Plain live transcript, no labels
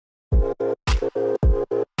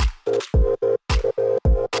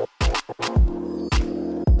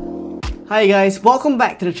Hi guys, welcome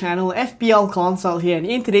back to the channel. FPL Consult here, and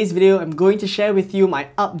in today's video I'm going to share with you my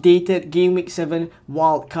updated Game Week 7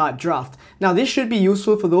 wildcard draft. Now this should be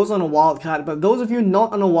useful for those on a wildcard, but those of you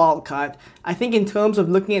not on a wildcard, I think in terms of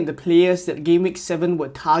looking at the players that Game Week 7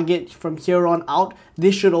 would target from here on out,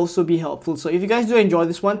 this should also be helpful. So if you guys do enjoy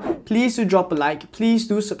this one, please do drop a like, please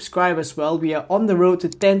do subscribe as well. We are on the road to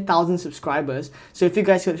 10,000 subscribers, so if you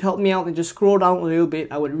guys could help me out and just scroll down a little bit,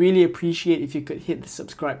 I would really appreciate if you could hit the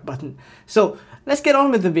subscribe button. So let's get on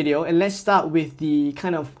with the video, and let's start with the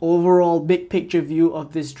kind of overall big picture view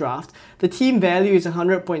of this draft. The team value is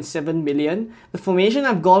 100.7 million. The formation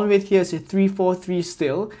I've gone with here is a 3-4-3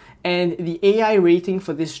 still, and the AI rating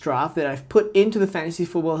for this draft that I've put into the Fantasy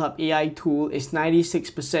Football Hub AI tool is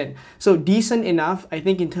 96%. So decent enough, I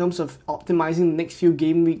think, in terms of optimizing the next few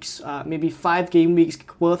game weeks, maybe 5 game weeks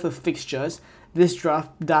worth of fixtures. This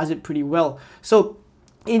draft does it pretty well. So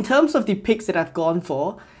in terms of the picks that I've gone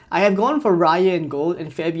for, I have gone for Raya in goal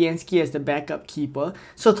and Fabianski as the backup keeper.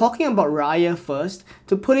 So talking about Raya first,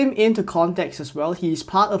 to put him into context as well, he is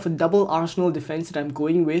part of a double Arsenal defense that I'm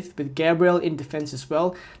going with Gabriel in defense as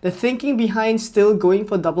well. The thinking behind still going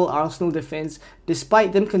for double Arsenal defense,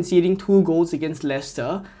 despite them conceding 2 goals against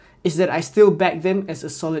Leicester, is that I still back them as a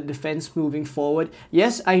solid defense moving forward.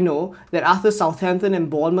 Yes, I know that after Southampton and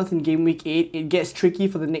Bournemouth in Game Week 8, it gets tricky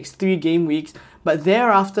for the next 3 game weeks, but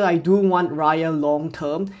thereafter I do want Raya long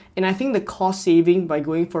term, and I think the cost saving by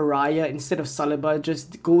going for Raya instead of Saliba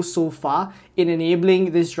just goes so far in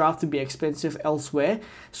enabling this draft to be expensive elsewhere.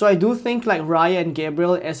 So I do think like Raya and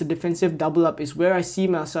Gabriel as a defensive double up is where I see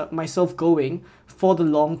myself going for the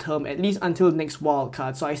long term, at least until next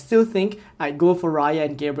wildcard. So I still think I'd go for Raya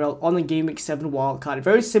and Gabriel on a Game Week 7 wildcard,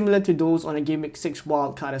 very similar to those on a Game Week 6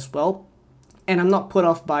 wildcard as well. And I'm not put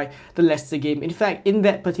off by the Leicester game. In fact, in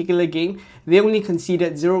that particular game, they only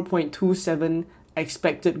conceded 0.27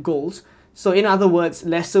 expected goals. So in other words,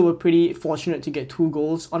 Leicester were pretty fortunate to get 2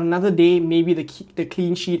 goals. On another day, maybe the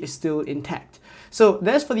clean sheet is still intact. So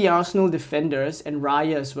that's for the Arsenal defenders and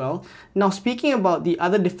Raya as well. Now speaking about the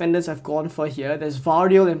other defenders I've gone for here, there's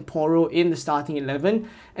Vardiol and Porro in the starting 11,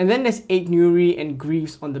 and then there's Aït-Nouri and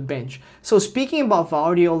Greaves on the bench. So speaking about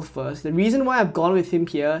Vardiol first, the reason why I've gone with him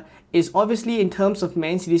here is obviously in terms of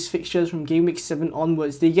Man City's fixtures from Game Week 7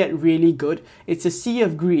 onwards, they get really good. It's a sea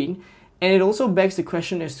of green. And it also begs the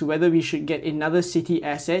question as to whether we should get another City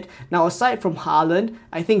asset. Now, aside from Haaland,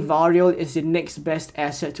 I think Vardiol is the next best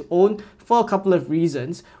asset to own for a couple of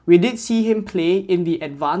reasons. We did see him play in the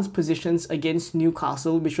advanced positions against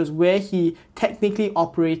Newcastle, which was where he technically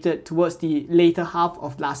operated towards the later half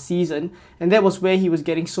of last season, and that was where he was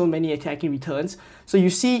getting so many attacking returns. So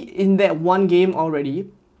you see in that one game already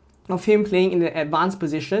of him playing in the advanced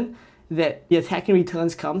position, that the attacking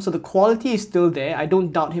returns come, so the quality is still there. I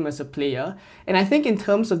don't doubt him as a player, and I think in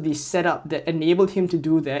terms of the setup that enabled him to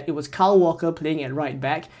do that, it was Kyle Walker playing at right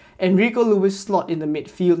back, Enrico Lewis slot in the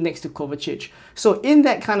midfield next to Kovacic. So in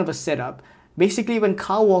that kind of a setup, basically when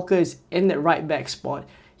Kyle Walker is in that right back spot,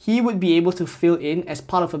 he would be able to fill in as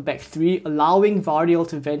part of a back 3, allowing Vardiol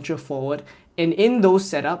to venture forward, and in those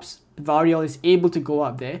setups, Vardiol is able to go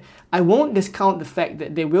up there. I won't discount the fact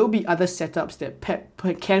that there will be other setups that Pep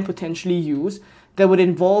can potentially use that would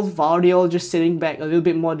involve Vardiol just sitting back a little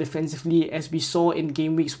bit more defensively, as we saw in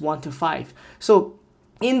game weeks 1 to 5. So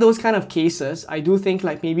in those kind of cases, I do think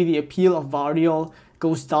like maybe the appeal of Vardiol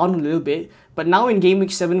goes down a little bit. But now in Game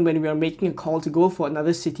Week 7, when we are making a call to go for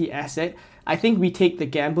another City asset, I think we take the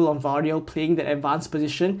gamble on Vardiol playing that advanced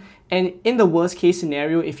position. And in the worst case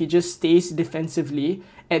scenario, if he just stays defensively,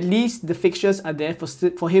 at least the fixtures are there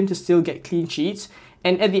for him to still get clean sheets.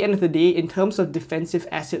 And at the end of the day, in terms of defensive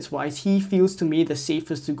assets wise, he feels to me the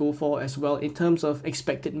safest to go for as well in terms of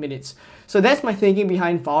expected minutes. So that's my thinking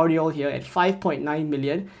behind Vardiol here at 5.9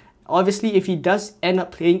 million. Obviously, if he does end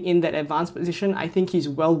up playing in that advanced position, I think he's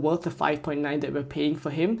well worth the 5.9 that we're paying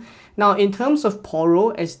for him. Now, in terms of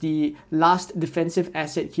Porro as the last defensive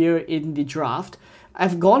asset here in the draft,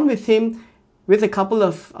 I've gone with him with a couple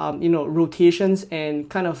of rotations and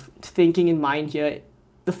kind of thinking in mind here.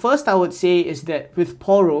 The first I would say is that with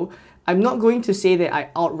Porro, I'm not going to say that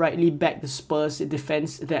I outrightly back the Spurs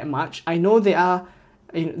defense that much. I know they are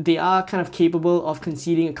kind of capable of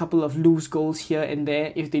conceding a couple of loose goals here and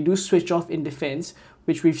there if they do switch off in defense,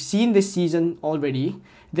 which we've seen this season already,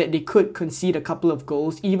 that they could concede a couple of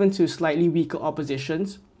goals even to slightly weaker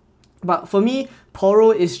oppositions. But for me, Porro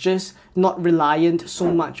is just not reliant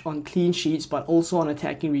so much on clean sheets but also on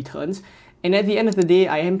attacking returns. And at the end of the day,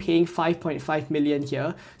 I am paying 5.5 million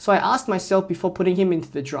here. So I asked myself before putting him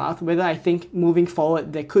into the draft whether I think moving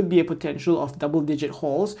forward there could be a potential of double-digit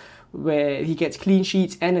hauls where he gets clean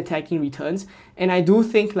sheets and attacking returns. And I do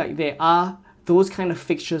think like there are those kind of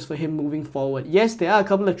fixtures for him moving forward. Yes, there are a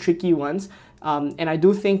couple of tricky ones. And I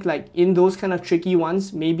do think like in those kind of tricky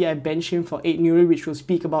ones, maybe I bench him for 8 Nuri, which we'll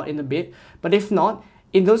speak about in a bit. But if not,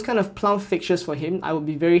 in those kind of plump fixtures for him, I would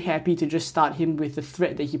be very happy to just start him with the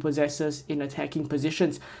threat that he possesses in attacking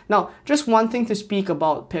positions. Now, just one thing to speak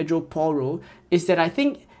about Pedro Porro is that I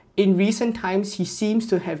think in recent times he seems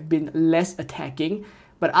to have been less attacking.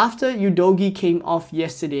 But after Udogie came off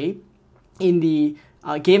yesterday in the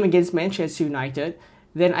game against Manchester United,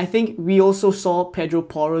 then I think we also saw Pedro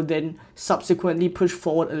Porro then subsequently push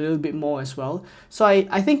forward a little bit more as well. So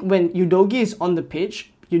I think when Udogie is on the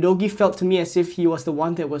pitch, Udogie felt to me as if he was the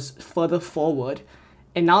one that was further forward.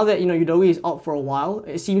 And now that, Udogie is out for a while,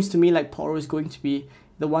 it seems to me like Porro is going to be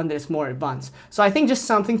the one that's more advanced. So I think just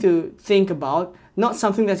something to think about. Not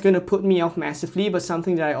something that's going to put me off massively, but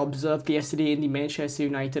something that I observed yesterday in the Manchester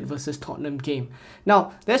United versus Tottenham game.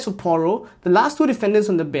 Now, that's for Porro. The last two defenders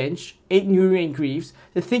on the bench, 8 Nuri and Greaves.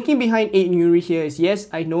 The thinking behind 8 Nuri here is, yes,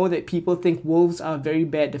 I know that people think Wolves are a very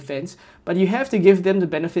bad defense, but you have to give them the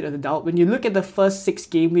benefit of the doubt. When you look at the first 6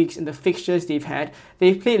 game weeks and the fixtures they've had,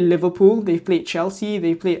 they've played Liverpool, they've played Chelsea,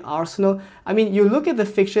 they've played Arsenal. I mean, you look at the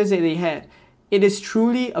fixtures that they had, it is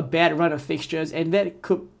truly a bad run of fixtures, and that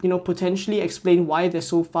could, potentially explain why they're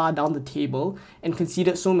so far down the table and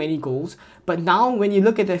conceded so many goals. But now, when you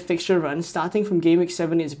look at their fixture run, starting from game week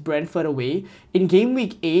 7, it's Brentford away. In game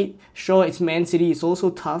week 8, sure, it's Man City, it's also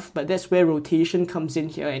tough, but that's where rotation comes in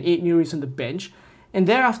here, and 8 Nuri is on the bench. And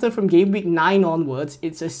thereafter, from game week 9 onwards,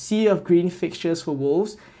 it's a sea of green fixtures for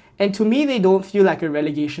Wolves. And to me, they don't feel like a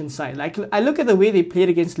relegation side. Like, I look at the way they played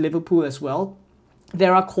against Liverpool as well.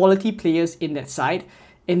 There are quality players in that side,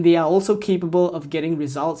 and they are also capable of getting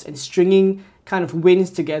results and stringing kind of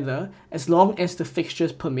wins together as long as the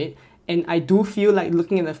fixtures permit. And I do feel like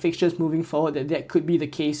looking at the fixtures moving forward that could be the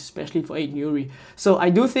case, especially for 8 Nuri. So I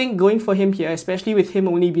do think going for him here, especially with him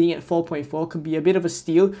only being at 4.4, could be a bit of a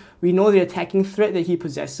steal. We know the attacking threat that he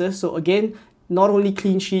possesses. So again, not only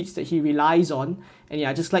clean sheets that he relies on, and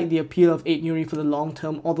yeah, just like the appeal of 8 Nuri for the long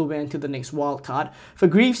term all the way until the next wild card. For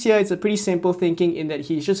Greaves here, it's a pretty simple thinking in that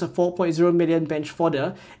he's just a 4.0 million bench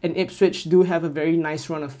fodder, and Ipswich do have a very nice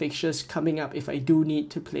run of fixtures coming up if I do need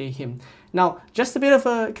to play him. Now, just a bit of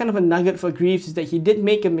a kind of a nugget for Greaves is that he did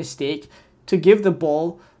make a mistake to give the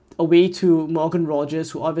ball away to Morgan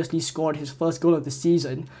Rogers, who obviously scored his first goal of the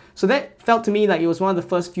season. So that felt to me like it was one of the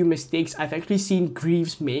first few mistakes I've actually seen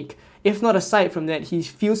Greaves make. If not aside from that, he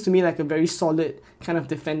feels to me like a very solid kind of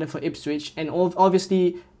defender for Ipswich. And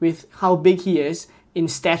obviously, with how big he is, in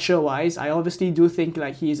stature-wise, I obviously do think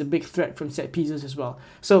like he is a big threat from set pieces as well.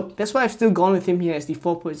 So that's why I've still gone with him here as the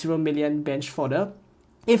 4.0 million bench fodder.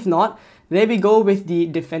 If not, there we go with the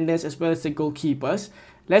defenders as well as the goalkeepers.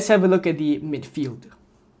 Let's have a look at the midfield.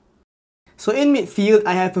 So in midfield,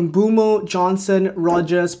 I have Mbeumo, Johnson,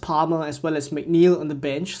 Rogers, Palmer, as well as McNeil on the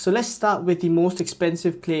bench. So let's start with the most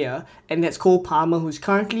expensive player, and that's Cole Palmer, who's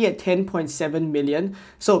currently at 10.7 million.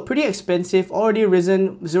 So pretty expensive, already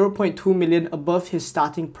risen 0.2 million above his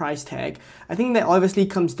starting price tag. I think that obviously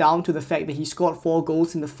comes down to the fact that he scored 4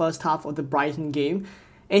 goals in the first half of the Brighton game.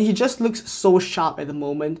 And he just looks so sharp at the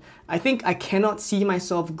moment. I think I cannot see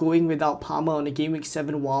myself going without Palmer on a Game Week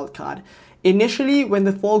 7 wildcard. Initially, when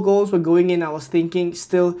the 4 goals were going in, I was thinking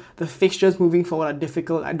still the fixtures moving forward are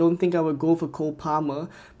difficult. I don't think I would go for Cole Palmer.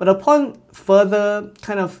 But upon further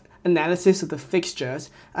kind of analysis of the fixtures,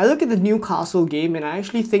 I look at the Newcastle game and I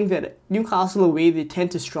actually think that Newcastle away, they tend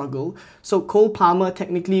to struggle. So Cole Palmer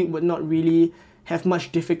technically would not really have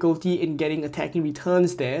much difficulty in getting attacking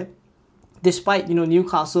returns there. Despite,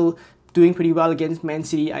 Newcastle doing pretty well against Man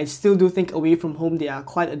City, I still do think away from home they are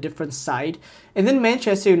quite a different side. And then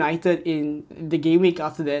Manchester United in the game week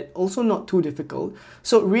after that, also not too difficult.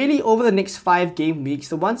 So really over the next 5 game weeks,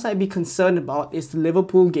 the ones I'd be concerned about is the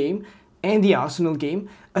Liverpool game and the Arsenal game.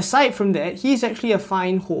 Aside from that, he's actually a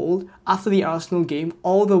fine hold after the Arsenal game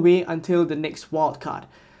all the way until the next wildcard.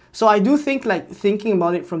 So I do think, thinking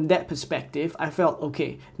about it from that perspective, I felt,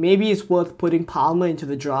 okay, maybe it's worth putting Palmer into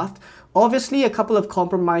the draft. Obviously, a couple of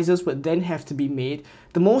compromises would then have to be made.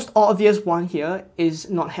 The most obvious one here is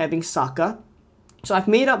not having Saka. So I've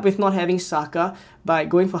made up with not having Saka by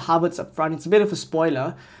going for Havertz up front. It's a bit of a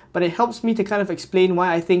spoiler, but it helps me to kind of explain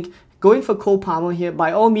why I think going for Cole Palmer here,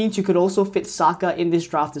 by all means, you could also fit Saka in this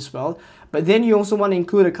draft as well. But then you also want to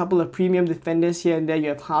include a couple of premium defenders here and there. You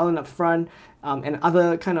have Haaland up front and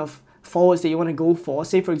other kind of forwards that you want to go for,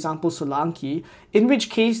 say for example Solanke, in which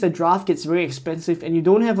case the draft gets very expensive and you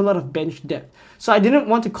don't have a lot of bench depth. So I didn't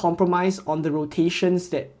want to compromise on the rotations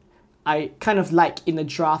that I kind of like in the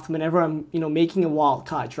draft whenever I'm, making a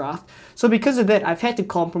wildcard draft. So because of that, I've had to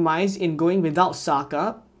compromise in going without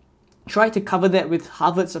Saka, try to cover that with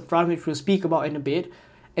Havertz up front, which we'll speak about in a bit,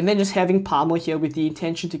 and then just having Palmer here with the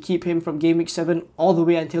intention to keep him from game week 7 all the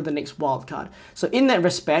way until the next wildcard. So in that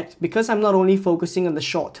respect, because I'm not only focusing on the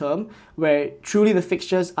short term, where truly the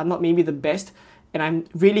fixtures are not maybe the best, and I'm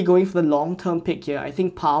really going for the long-term pick here, I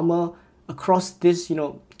think Palmer across this,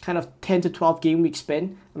 kind of 10 to 12 game week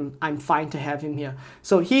span, I'm fine to have him here.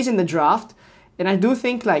 So he's in the draft, and I do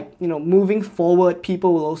think moving forward,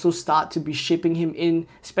 people will also start to be shipping him in,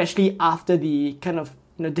 especially after the kind of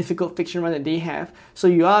difficult fixture run that they have. So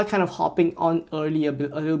you are kind of hopping on early a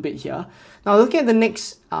little bit here. Now looking at the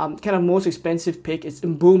next kind of most expensive pick, it's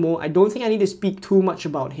Mbeumo. I don't think I need to speak too much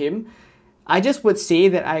about him. I just would say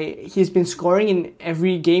that he's been scoring in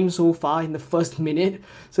every game so far in the first minute.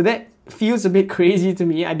 So that feels a bit crazy to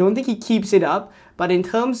me. I don't think he keeps it up. But in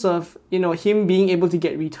terms of, him being able to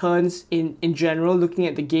get returns in general, looking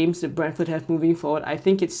at the games that Brentford have moving forward, I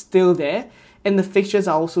think it's still there. And the fixtures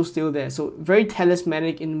are also still there. So very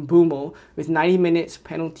talismanic in Mbeumo with 90 minutes,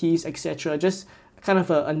 penalties, etc. Just kind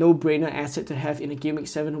of a no-brainer asset to have in a Game Week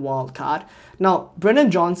 7 wildcard. Now,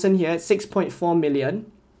 Brennan Johnson here at 6.4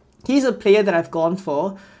 million. He's a player that I've gone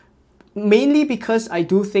for mainly because I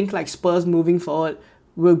do think Spurs moving forward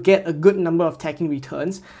will get a good number of attacking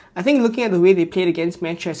returns. I think looking at the way they played against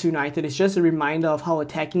Manchester United is just a reminder of how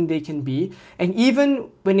attacking they can be. And even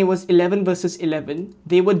when it was 11 versus 11,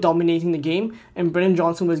 they were dominating the game and Brennan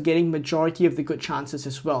Johnson was getting majority of the good chances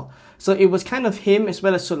as well. So it was kind of him as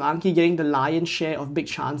well as Solanke getting the lion's share of big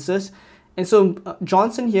chances. And so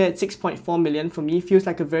Johnson here at 6.4 million for me feels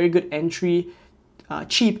like a very good entry,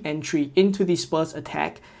 cheap entry into the Spurs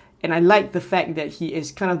attack. And I like the fact that he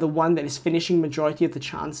is kind of the one that is finishing majority of the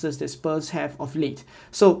chances that Spurs have of late.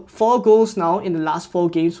 So 4 goals now in the last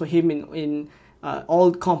 4 games for him in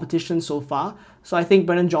all competitions so far. So I think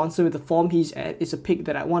Brennan Johnson with the form he's at is a pick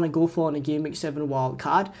that I want to go for on a Game Week 7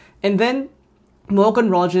 wildcard. And then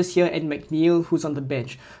Morgan Rogers here and McNeil who's on the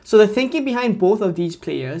bench. So the thinking behind both of these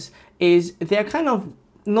players is they're kind of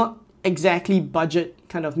not exactly budget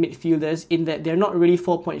kind of midfielders in that they're not really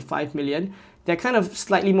 4.5 million. They're kind of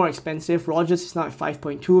slightly more expensive. Rogers is now at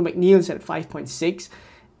 5.2, McNeil is at 5.6,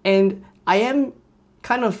 and I am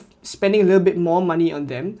kind of spending a little bit more money on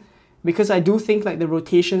them because I do think the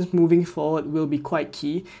rotations moving forward will be quite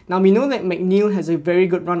key. Now we know that McNeil has a very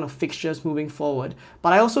good run of fixtures moving forward,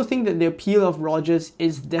 but I also think that the appeal of Rogers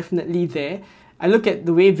is definitely there. I look at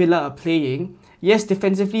the way Villa are playing. Yes,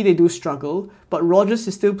 defensively they do struggle, but Rogers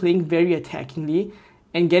is still playing very attackingly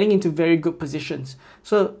and getting into very good positions.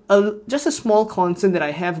 So just a small concern that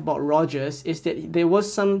I have about Rogers is that there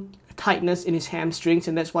was some tightness in his hamstrings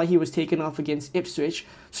and that's why he was taken off against Ipswich.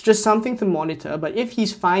 So just something to monitor. But if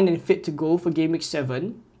he's fine and fit to go for Game Week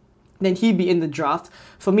 7, then he'd be in the draft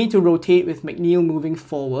for me to rotate with McNeil moving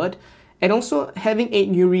forward. And also having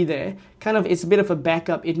 8 Nuri there, kind of it's a bit of a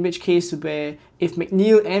backup, in which case where if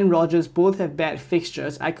McNeil and Rogers both have bad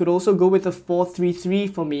fixtures, I could also go with a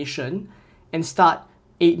 4-3-3 formation and start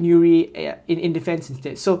 8 Nuri in defense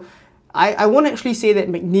instead. So I won't actually say that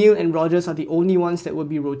McNeil and Rogers are the only ones that will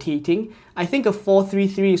be rotating. I think a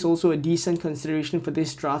 4-3-3 is also a decent consideration for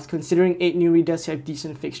this draft, considering 8 Nuri does have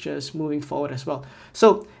decent fixtures moving forward as well.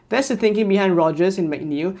 So that's the thinking behind Rogers and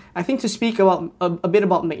McNeil. I think to speak about a bit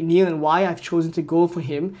about McNeil and why I've chosen to go for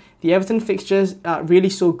him, the Everton fixtures are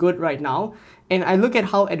really so good right now. And I look at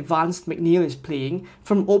how advanced McNeil is playing.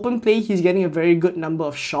 From open play, he's getting a very good number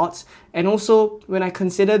of shots. And also, when I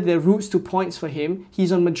consider the routes to points for him,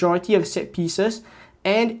 he's on majority of set pieces.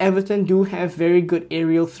 And Everton do have very good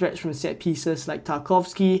aerial threats from set pieces like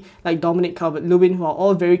Tarkowski, like Dominic Calvert-Lewin, who are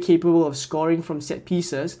all very capable of scoring from set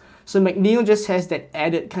pieces. So McNeil just has that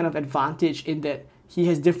added kind of advantage in that he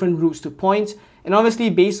has different routes to points. And obviously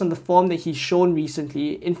based on the form that he's shown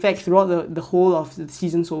recently, in fact throughout the whole of the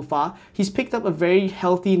season so far, he's picked up a very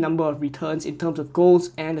healthy number of returns in terms of goals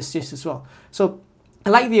and assists as well. So I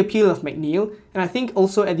like the appeal of McNeil, and I think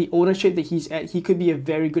also at the ownership that he's at, he could be a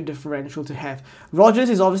very good differential to have. Rogers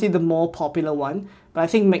is obviously the more popular one, but I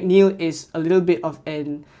think McNeil is a little bit of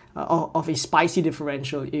a spicy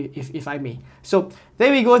differential, if I may. So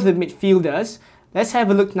there we go with the midfielders. Let's have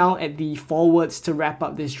a look now at the forwards to wrap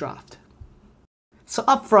up this draft. So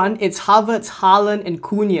up front, it's Havertz, Haaland and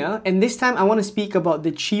Cunha, and this time I want to speak about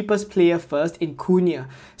the cheapest player first in Cunha.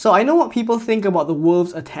 So I know what people think about the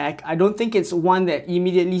Wolves attack. I don't think it's one that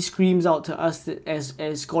immediately screams out to us as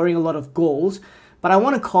scoring a lot of goals, But I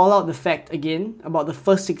want to call out the fact again about the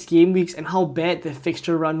first 6 game weeks and how bad the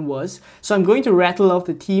fixture run was. So I'm going to rattle off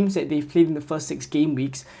the teams that they've played in the first 6 game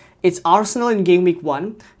weeks. It's Arsenal in game week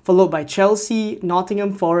 1, followed by Chelsea,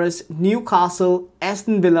 Nottingham Forest, Newcastle,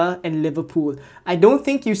 Aston Villa and Liverpool. I don't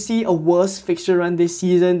think you see a worse fixture run this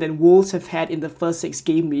season than Wolves have had in the first 6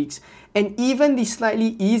 game weeks. And even the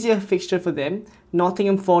slightly easier fixture for them,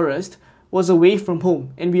 Nottingham Forest, was away from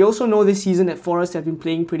home. And we also know this season that Forest have been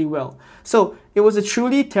playing pretty well. So it was a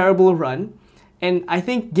truly terrible run. And I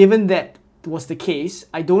think given that was the case,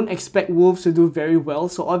 I don't expect Wolves to do very well.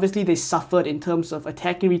 So obviously they suffered in terms of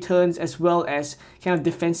attacking returns as well as kind of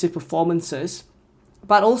defensive performances.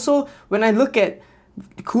 But also when I look at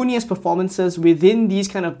Cunha's performances within these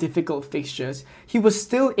kind of difficult fixtures, he was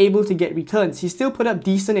still able to get returns. He still put up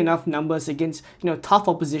decent enough numbers against, tough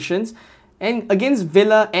oppositions. And against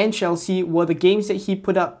Villa and Chelsea were the games that he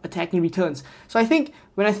put up attacking returns. So I think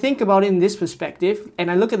when I think about it in this perspective and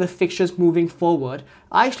I look at the fixtures moving forward,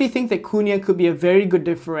 I actually think that Cunha could be a very good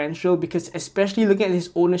differential because especially looking at his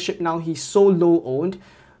ownership now, he's so low owned.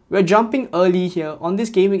 We're jumping early here on this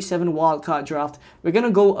Game Week 7 wildcard draft. We're going to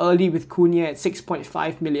go early with Cunha at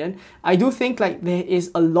 6.5 million. I do think there is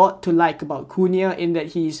a lot to like about Cunha in that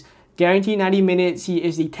he's guaranteed 90 minutes, he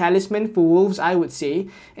is the talisman for Wolves, I would say.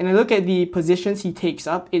 And I look at the positions he takes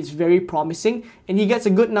up, it's very promising. And he gets a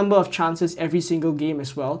good number of chances every single game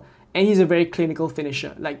as well. And he's a very clinical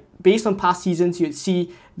finisher. Based on past seasons, you'd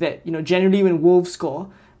see that, generally when Wolves score,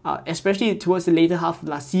 especially towards the later half of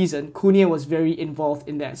last season, Cunha was very involved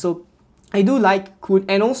in that. So I do like Cunha,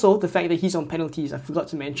 and also the fact that he's on penalties, I forgot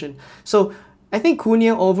to mention. So I think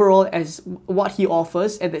Cunha overall, as what he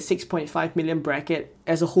offers at that 6.5 million bracket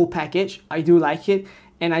as a whole package, I do like it.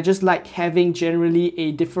 And I just like having generally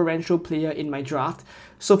a differential player in my draft.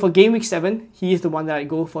 So for Game Week 7, he is the one that I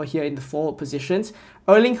go for here in the forward positions.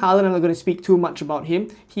 Erling Haaland, I'm not going to speak too much about him.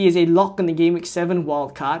 He is a lock on the Game Week 7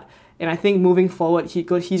 wildcard. And I think moving forward,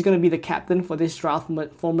 he's going to be the captain for this draft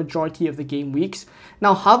for majority of the game weeks.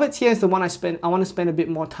 Now, Havertz here is the one I want to spend a bit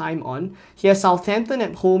more time on. He has Southampton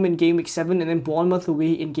at home in Game Week 7 and then Bournemouth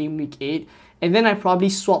away in Game Week 8. And then I probably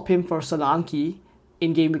swap him for Solanke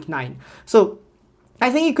in Game Week 9. So I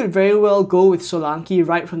think you could very well go with Solanke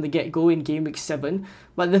right from the get-go in Game Week 7.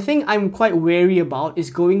 But the thing I'm quite wary about is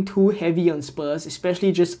going too heavy on Spurs,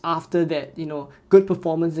 especially just after that, good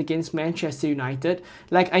performance against Manchester United.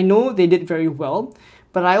 I know they did very well,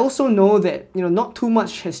 but I also know that, not too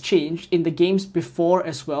much has changed in the games before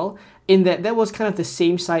as well, in that was kind of the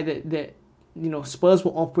same side that Spurs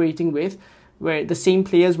were operating with, where the same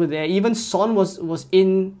players were there. Even Son was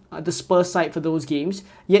in the Spurs side for those games,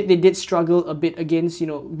 yet they did struggle a bit against,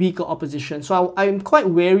 weaker opposition. So I'm quite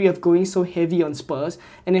wary of going so heavy on Spurs.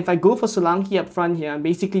 And if I go for Solanke up front here, I'm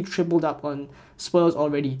basically tripled up on Spurs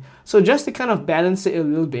already. So just to kind of balance it a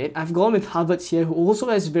little bit, I've gone with Havertz here, who also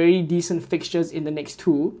has very decent fixtures in the next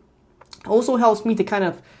 2. Also helps me to kind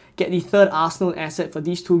of get the third Arsenal asset for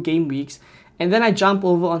these 2 game weeks. And then I jump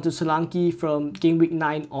over onto Solanke from Game Week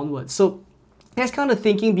 9 onwards. So that's kind of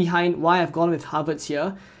thinking behind why I've gone with Havertz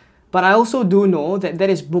here. But I also do know that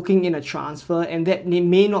is booking in a transfer and that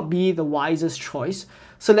may not be the wisest choice.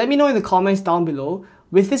 So let me know in the comments down below.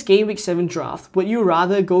 With this Game Week 7 draft, would you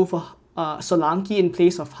rather go for Solanke in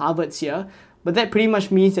place of Havertz here? But that pretty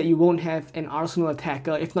much means that you won't have an Arsenal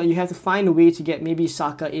attacker. If not, you have to find a way to get maybe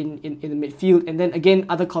Saka in the midfield. And then again,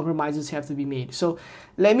 other compromises have to be made. So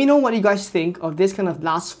let me know what you guys think of this kind of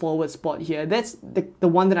last forward spot here. That's the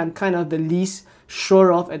one that I'm kind of the least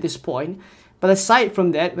sure of at this point. But aside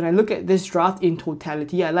from that, when I look at this draft in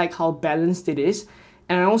totality, I like how balanced it is.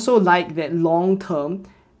 And I also like that long term,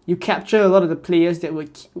 you capture a lot of the players that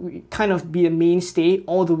would kind of be a mainstay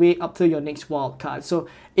all the way up to your next wildcard. So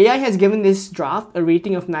AI has given this draft a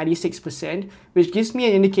rating of 96%, which gives me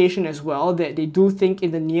an indication as well that they do think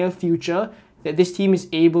in the near future that this team is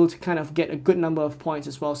able to kind of get a good number of points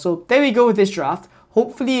as well. So there we go with this draft.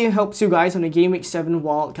 Hopefully it helps you guys on a Game Week 7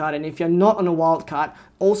 wildcard, and if you're not on a wildcard,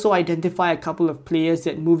 also identify a couple of players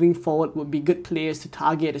that moving forward would be good players to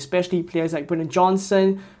target, especially players like Brennan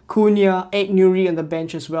Johnson, Cunha, Nuri on the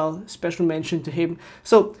bench as well, special mention to him.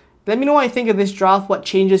 So let me know what you think of this draft, what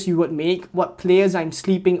changes you would make, what players I'm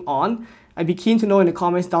sleeping on. I'd be keen to know in the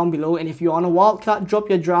comments down below, and if you're on a wildcard, drop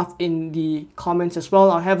your draft in the comments as well.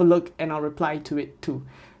 I'll have a look and I'll reply to it too.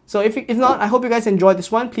 So if not, I hope you guys enjoyed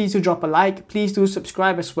this one. Please do drop a like. Please do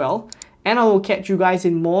subscribe as well. And I will catch you guys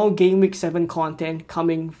in more Game Week 7 content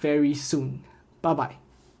coming very soon. Bye-bye.